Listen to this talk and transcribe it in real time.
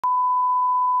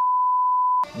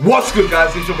What's good,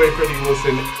 guys? It's your boy Freddy,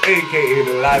 aka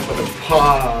the life of the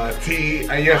party,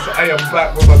 and yes, I am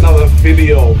back with another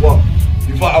video. What?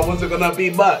 You thought I wasn't gonna be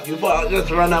back? You thought I'd just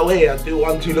run away and do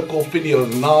 1, 2 little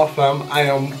videos? Nah, fam, I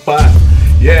am back.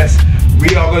 Yes,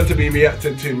 we are going to be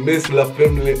reacting to Miss La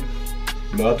Familia.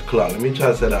 Blood clot. Let me try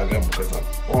to say that again because I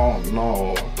don't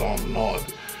know.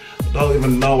 I don't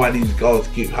even know why these girls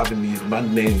keep having these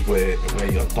mad names where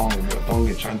your tongue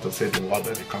is trying to say the word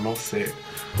that they cannot say.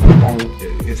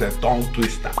 It's a tongue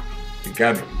twister. You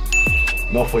get it?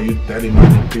 Not for you telling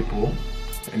many people.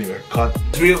 Anyway, cut.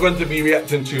 We are going to be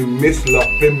reacting to Miss La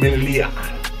Familia.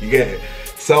 You get it?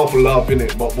 Self-love,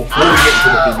 innit? But before we get to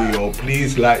the video,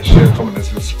 please like, share, comment and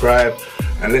subscribe.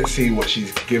 And let's see what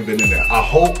she's giving in there. I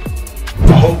hope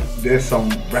there's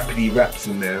some rappity raps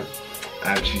in there.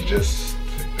 And she just,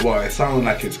 well, it sounds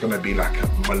like it's gonna be like a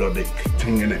melodic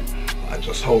thing in it. I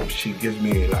just hope she gives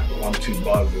me like 1, 2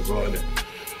 bars as well in it.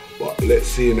 But let's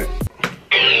see in it.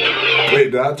 Wait,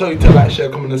 did I tell you to like, share,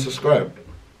 comment and subscribe?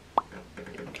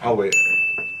 I'll wait.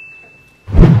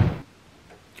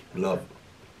 Love.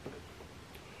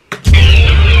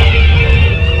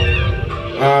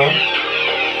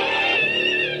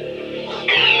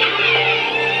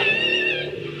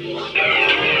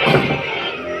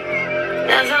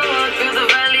 As I walk through the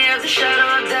valley of the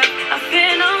shadow of death, I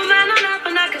fear no man on earth,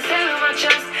 and I can feel in my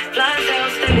chest. Fly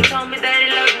sails still, he told me that he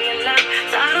loved me and left.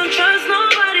 So I don't trust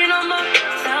nobody no more.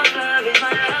 Self-love is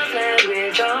my love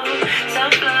language, oh.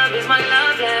 Self-love is my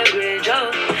love language,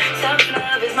 oh.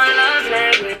 Self-love is my love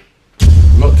language.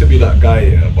 Not to be that guy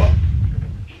here, but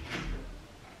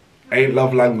ain't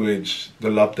love language the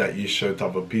love that you show to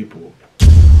other people?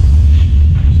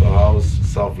 So how's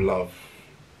self-love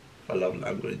a love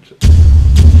language?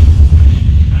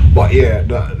 But yeah,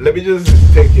 let me just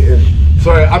take it in.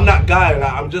 Sorry, I'm that guy,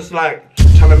 like, I'm just like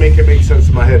trying to make it make sense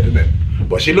in my head, innit?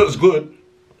 But she looks good.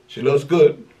 She looks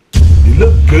good. You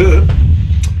look good.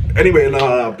 Anyway,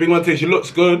 big one thing, she looks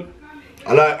good.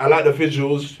 I like the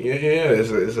visuals. Yeah,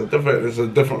 it's a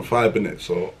different vibe in it.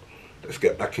 So let's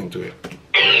get back into it.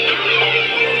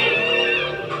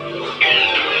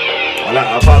 I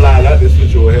like this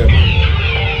visual here, man.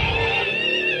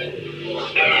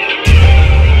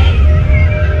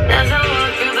 As I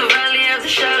walk through the valley of the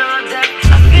shadow of death,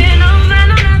 I fear no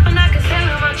man on earth, and I can feel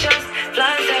in my chest.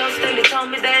 Fly sails still, he told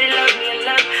me that he loved me and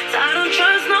left. So I don't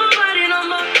trust nobody no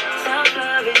more.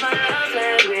 Self-love is my love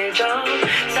language, oh.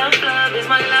 Self-love is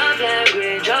my love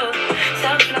language, oh.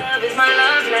 Self-love is my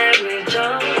love language,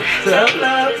 oh.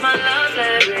 Self-love is my love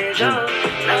language, oh.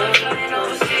 Now I'm flying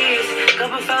overseas,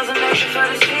 couple thousand extra for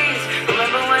the seas.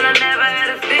 Remember when I never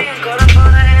had a thing, caught up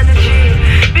on the energy.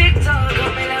 Big dog,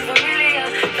 call me La Familia,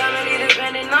 family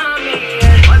depending on me,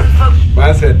 yeah. What the fuck?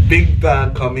 Man said, big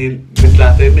dog coming with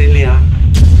La Familia.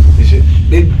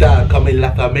 Big dog coming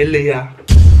La Familia.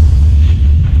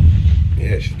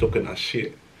 Yeah, she's talking that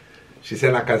shit. She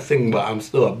said I can sing, but I'm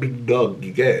still a big dog,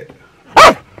 you get it?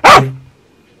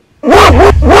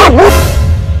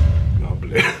 No,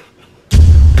 blame.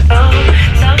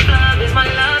 Self-love is my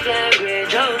love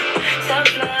language, oh.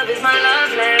 Self-love is my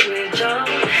love language, oh.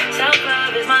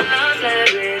 Self-love is my love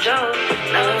language, oh.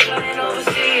 Now I'm flying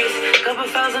overseas, couple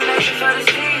thousand extra for the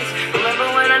seas. Remember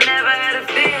when I never had a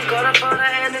thing, caught up on the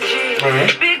energy.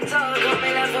 Big dog, call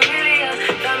me La Familia,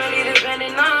 family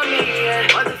depending on me, yeah.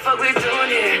 What the fuck we doing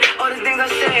here? All the things I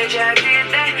said, yeah, I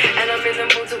did that. And I'm in the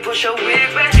mood to push your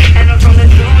wig back. And I'm from the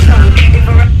zoo,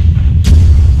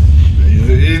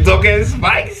 She's talking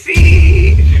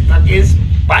spicy. She's talking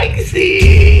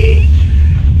spicy.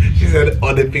 She said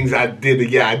all the things I did,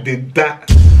 yeah, I did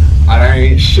that. And I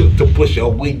ain't shook to push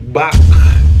your wig back.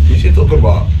 What she talking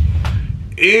about?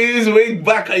 His wig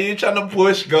back, are you trying to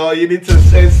push, girl? You need to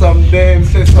say some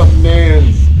names,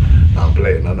 I'm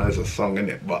playing, I know it's a song in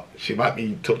it, but she might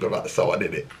be talking about someone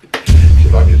in it. She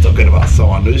might be talking about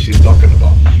someone. Who she's talking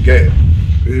about? Okay?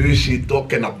 Who she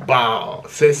talking about?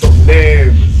 Say some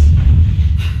names.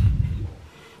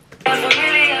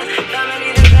 Familia,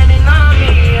 family depending on me,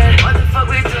 yeah. What the fuck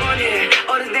we doing here?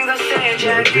 All the things I said,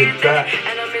 yeah, I did that.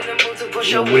 And I'm in the mood to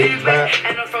push your wig back.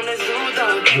 And I'm from the zoo,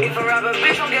 dog. If I rob a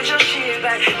bitch, won't get your shit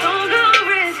back. Don't go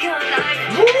risk your life.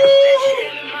 Let you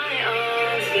in my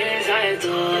arms, feelings I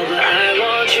adore, but I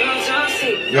want you to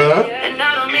see. And I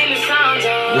don't mean to sound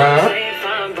dumb. Say if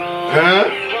I'm wrong,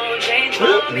 it won't change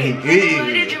for me.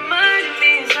 But did you mind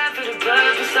me inside for the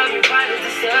purpose of your pride as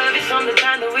a service from the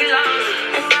time that we lost?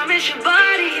 Your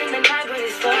body in the night, but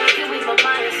it's stuck with my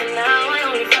mind. So now I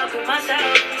only fuck with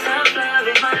myself. Self-love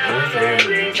is my love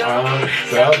language, oh.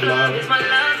 Self-love is my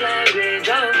love language,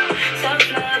 oh.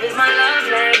 Self-love is my love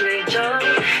language, oh.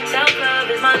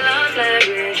 Self-love is my love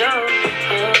language, oh.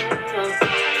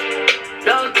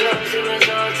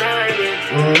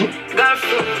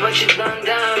 but you done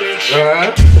damage.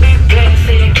 Big plane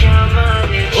say you can't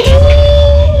manage.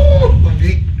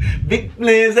 Big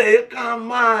plane say you can't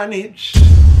manage.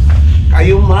 Can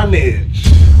you manage?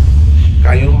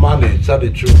 Can you manage? That's the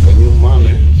truth. Can you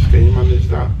manage? Can you manage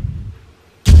that?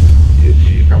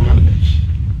 You can manage.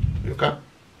 You can.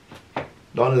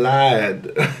 Don't lie.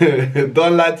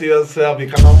 Don't lie to yourself. You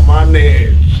cannot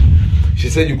manage. She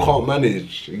said you can't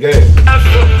manage. You get it?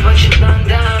 But you done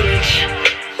damage.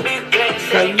 Big plane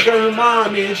say Can you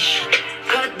manage?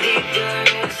 cut deep down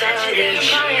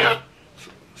inside.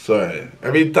 Sorry.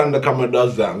 Every time the camera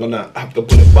does that, I'm gonna have to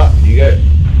put it back. You get it?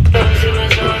 Got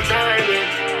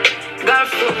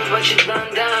food, but you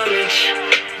done damage.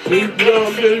 Big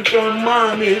love, you can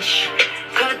manage.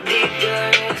 Cut deep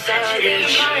down inside it.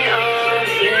 My own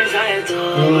feelings I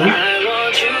adore. I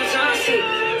want you to see.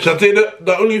 Shall I tell you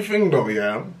the only thing though,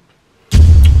 yeah?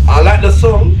 I like the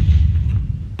song,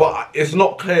 but it's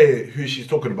not clear who she's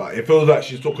talking about. It feels like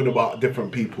she's talking about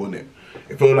different people, innit?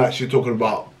 It feels like she's talking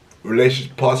about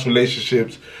past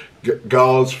relationships,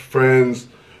 girls, friends,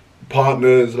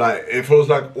 partners, like it feels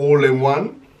like all in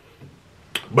one.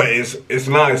 But it's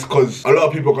nice because a lot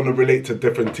of people are going to relate to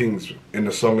different things in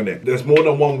the song, innit? There's more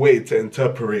than one way to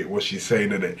interpret what she's saying,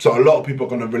 innit? So a lot of people are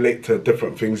going to relate to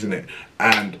different things, innit?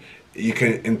 And you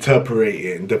can interpret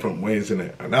it in different ways,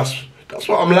 innit? And that's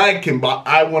what I'm liking, but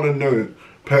I want to know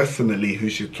personally who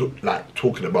she's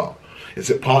talking about. Is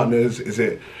it partners? Is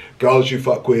it girls you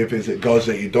fuck with? Is it girls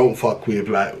that you don't fuck with?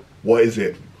 Like, what is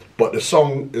it? But the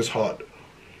song is hard.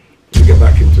 Let's get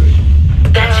back into it.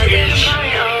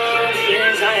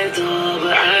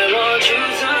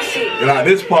 You like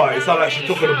this part, it sounds like she's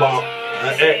talking about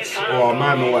an ex or a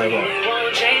man or whatever.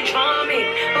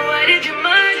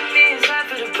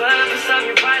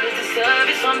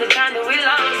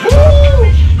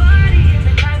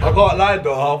 I can't lie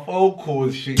though, her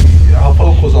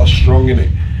vocals are strong in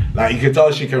it. Like you can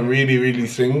tell she can really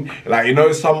sing. Like you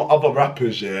know some other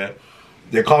rappers, yeah,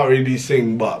 they can't really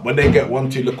sing, but when they get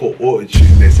 1-2 little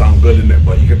auto-tune, they sound good in it.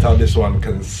 But you can tell this one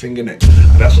can sing in it.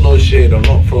 And that's no shade, I'm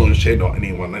not throwing shade on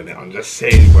anyone in it. I'm just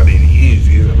saying what it is.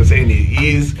 I'm saying it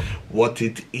is what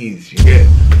it is, you get it?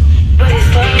 But it's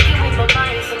working with my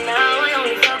mind, so now I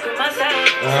only fuck with myself.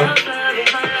 Self-love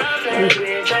is my love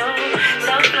language, oh.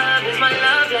 Self-love is my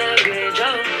love language,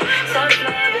 oh.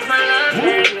 Self-love is my love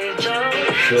language, oh.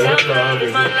 Self-love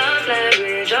is my love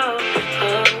language, oh.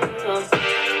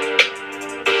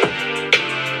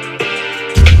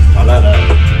 I like that.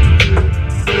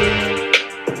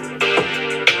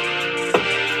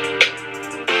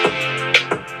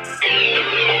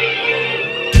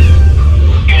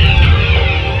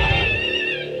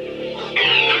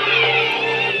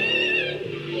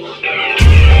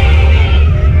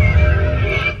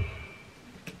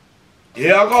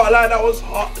 Yeah, I can't lie, that was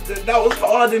hard. That was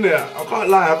hard in there. I can't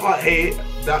lie, I can't hate.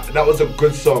 That was a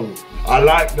good song. I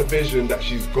like the vision that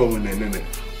she's going in it.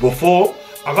 Before,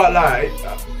 I can't lie,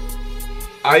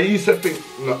 I used to think,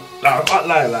 like, I can't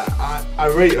lie, like, I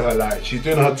rate her, like, she's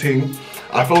doing her thing.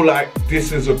 I feel like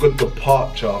this is a good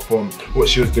departure from what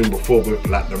she was doing before with,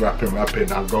 like, the rapping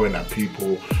and going at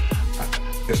people.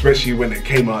 Especially when it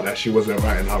came out that she wasn't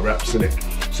writing her raps in it.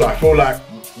 So I feel like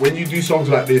when you do songs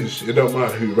like this, it don't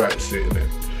matter who writes it in it.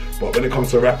 But when it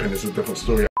comes to rapping, it's a different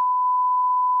story.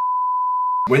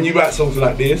 When you write songs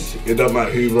like this, it don't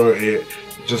matter who wrote it,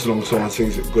 just as long as someone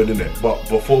sings it good in it. But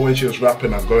before, when she was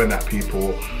rapping and going at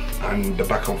people and the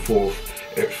back and forth,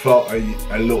 it felt a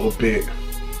little bit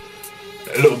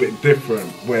different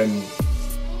when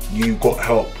you got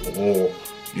help or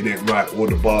you didn't write all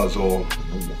the bars, or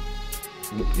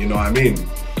you know what I mean.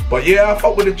 But yeah, I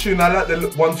fuck with the tune. I like the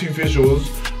 1-2 visuals,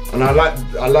 and I like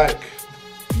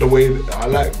the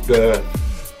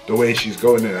way she's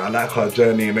going in. I like her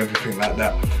journey and everything like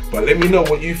that. But let me know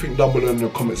what you think down below in the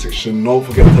comment section. Don't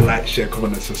forget to like, share,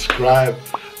 comment and subscribe.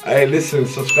 Hey, listen,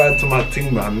 subscribe to my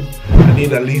thing, man. I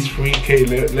need at least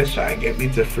 3K. Let's try and get me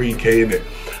to 3K in it.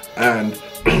 And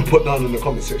put down in the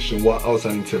comment section what else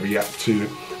I need to react to,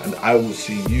 and I will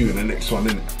see you in the next one,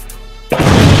 innit?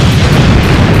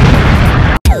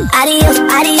 Adios,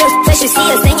 adios, precious, see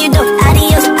us.